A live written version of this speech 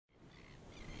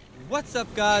What's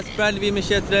up guys, Brandon Beamish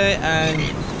here today and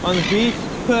on the beach,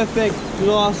 perfect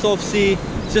glass off sea,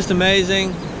 it's just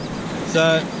amazing.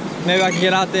 So maybe I can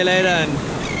get out there later and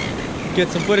get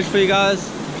some footage for you guys.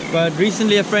 But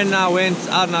recently a friend and I went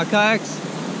out in our kayaks,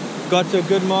 got to a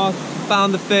good mark,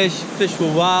 found the fish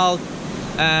were wild,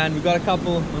 and we got a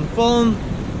couple on film.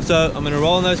 So I'm gonna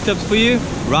roll those clips for you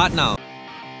right now.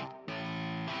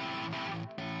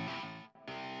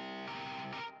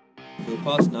 For the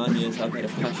past 9 years, I've had a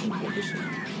passion for fishing.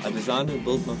 I designed and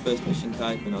built my first fishing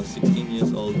kayak when I was 16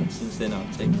 years old, and since then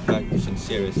I've taken kayak fishing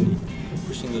seriously,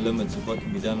 pushing the limits of what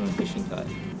can be done on a fishing kayak.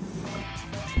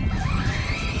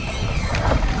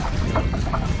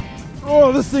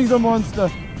 Oh, this thing's a monster!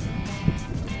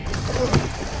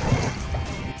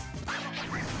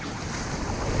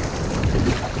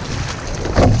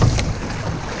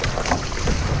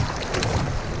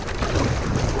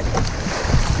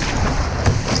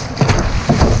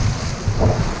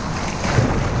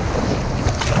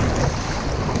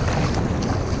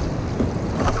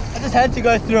 Had to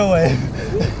go through a wave.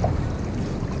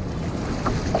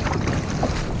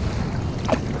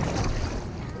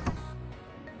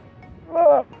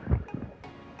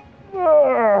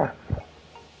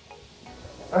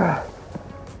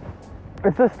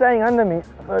 It's just staying under me,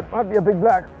 so it might be a big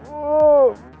black.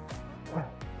 Oh.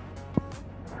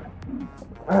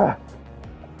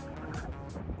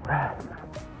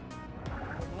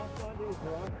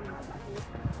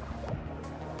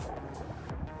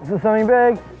 Is this something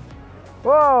big?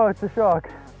 Whoa, it's a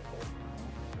shark.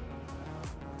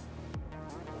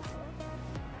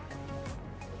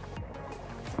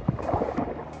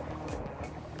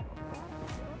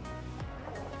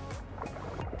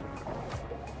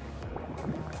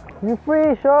 You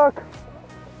free, shark?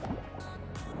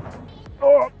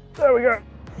 Oh, there we go.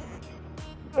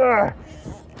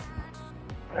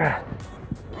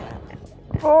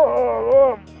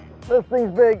 Oh, this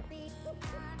thing's big.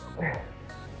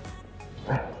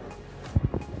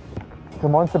 It's a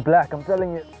monster black, I'm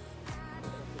telling you.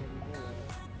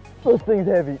 This thing's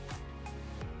heavy.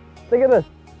 Look at this.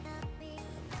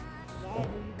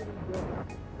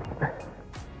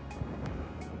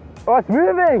 Oh, it's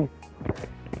moving!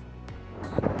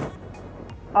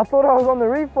 I thought I was on the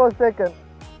reef for a second.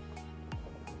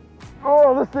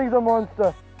 Oh, this thing's a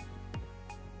monster.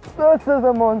 This is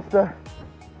a monster.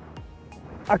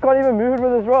 I can't even move it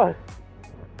with this rod.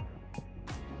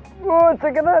 Oh,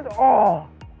 check at that. Oh.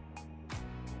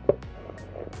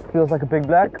 Feels like a big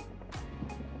black.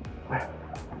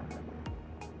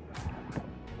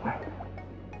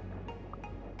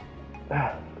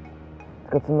 It's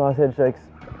got some nice head shakes.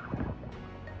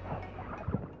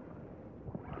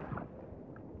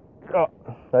 Oh,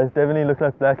 those definitely look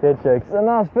like black head shakes. It's a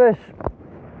nice fish.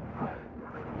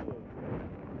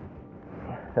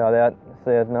 Yeah, there,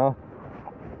 see it now.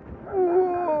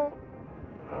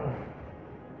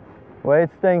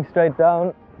 Weight's staying straight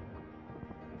down.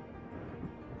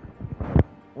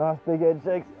 Nice big head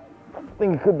shakes. I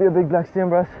think it could be a big black stem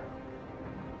brass.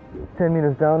 10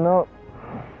 meters down now.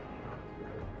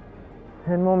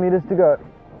 10 more meters to go.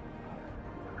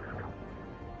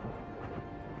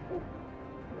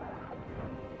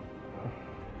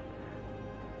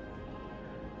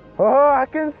 Oh, I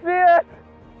can see it!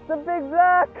 It's a big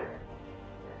black!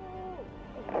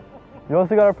 You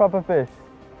also got a proper fish.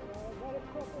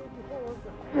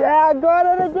 Yeah, I got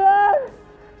it again!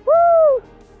 Woo!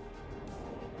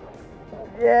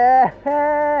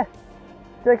 Yeah!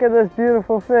 Check out this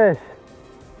beautiful fish.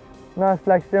 Nice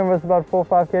black stem brass, about 4 or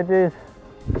 5 kgs.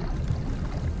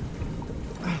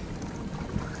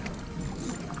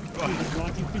 There's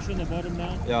lighting fish on the bottom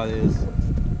now. Yeah, it is.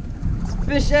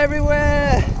 Fish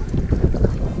everywhere!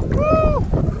 Woo!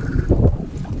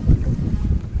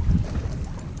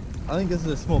 I think this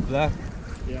is a small black.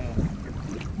 Yeah.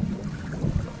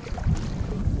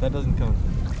 That doesn't count.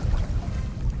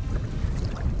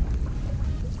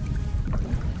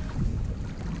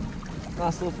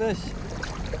 Nice little fish.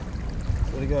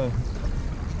 Where'd it go?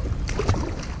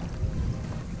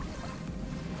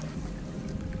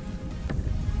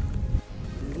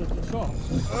 Is it a shark?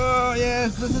 Oh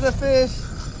yes, this is a fish.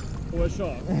 Or a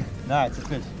shark? No, it's a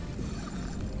fish.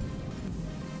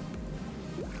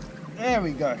 There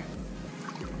we go.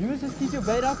 You must just keep your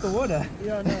bait out the water.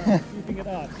 Yeah, no, I'm keeping it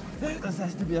out. This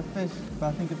has to be a fish, but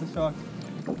I think it's a shark.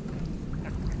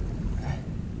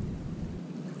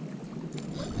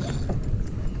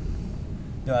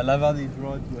 Yeah, I love how these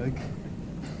rods work.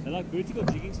 They're like vertical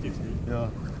jigging sticks, dude. Yeah.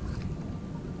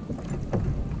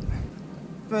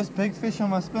 First big fish on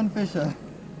my spin fisher.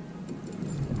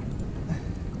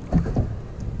 I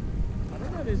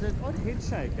don't know, there's an odd head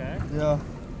shake, eh? Yeah.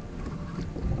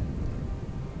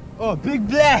 Oh, big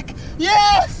black!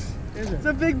 Yes! Is it? It's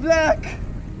a big black!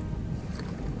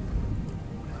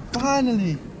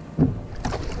 Finally!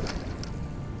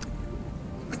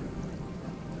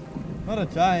 Not a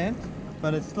giant,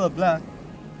 but it's still black.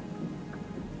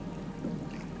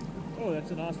 Oh, that's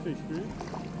a nice fish, Drew.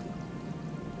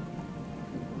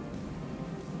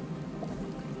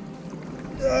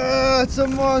 Yeah, it's a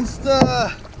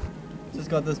monster!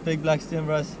 Just got this big black stem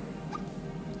brace.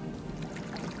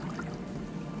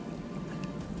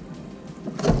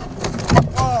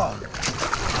 Oh!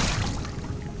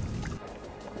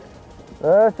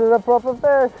 This is a proper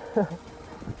fish.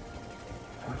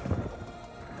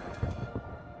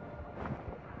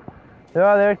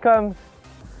 Yeah, there it comes.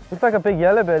 Looks like a big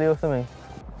yellow belly or something.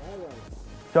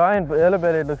 Giant yellow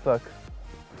belly it looks like.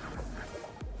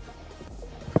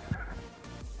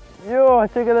 Yo,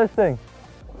 check at this thing.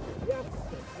 Yep.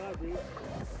 No, Drew.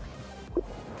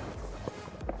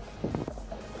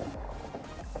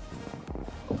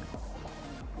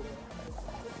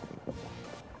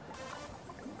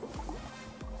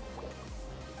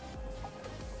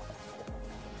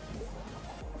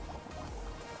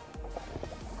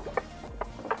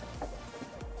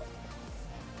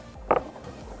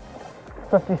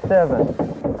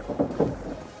 $57.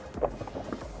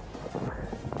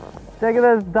 Check at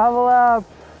this, double up.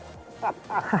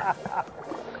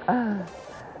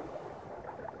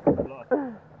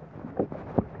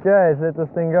 Guys, let this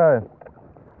thing go.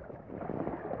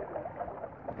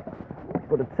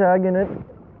 Put a tag in it. You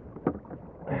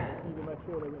can make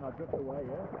sure that when I drift away,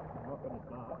 yeah? I'm not going to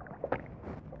start.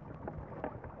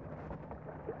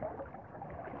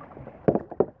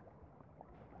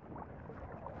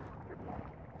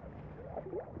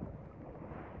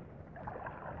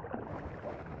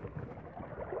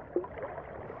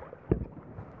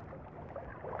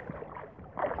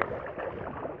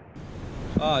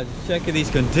 Oh, check out these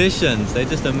conditions. They're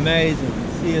just amazing.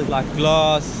 The sea is like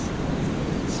glass.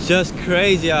 It's just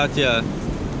crazy out here.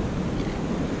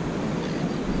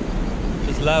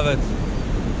 Just love it.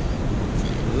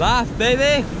 Life,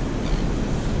 baby!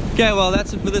 Okay, well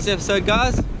that's it for this episode,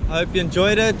 guys. I hope you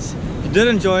enjoyed it. If you did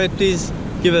enjoy it, please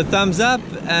give it a thumbs up.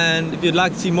 And if you'd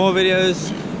like to see more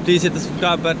videos, please hit the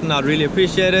subscribe button. I'd really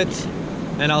appreciate it.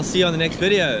 And I'll see you on the next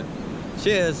video.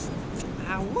 Cheers!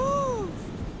 Ow.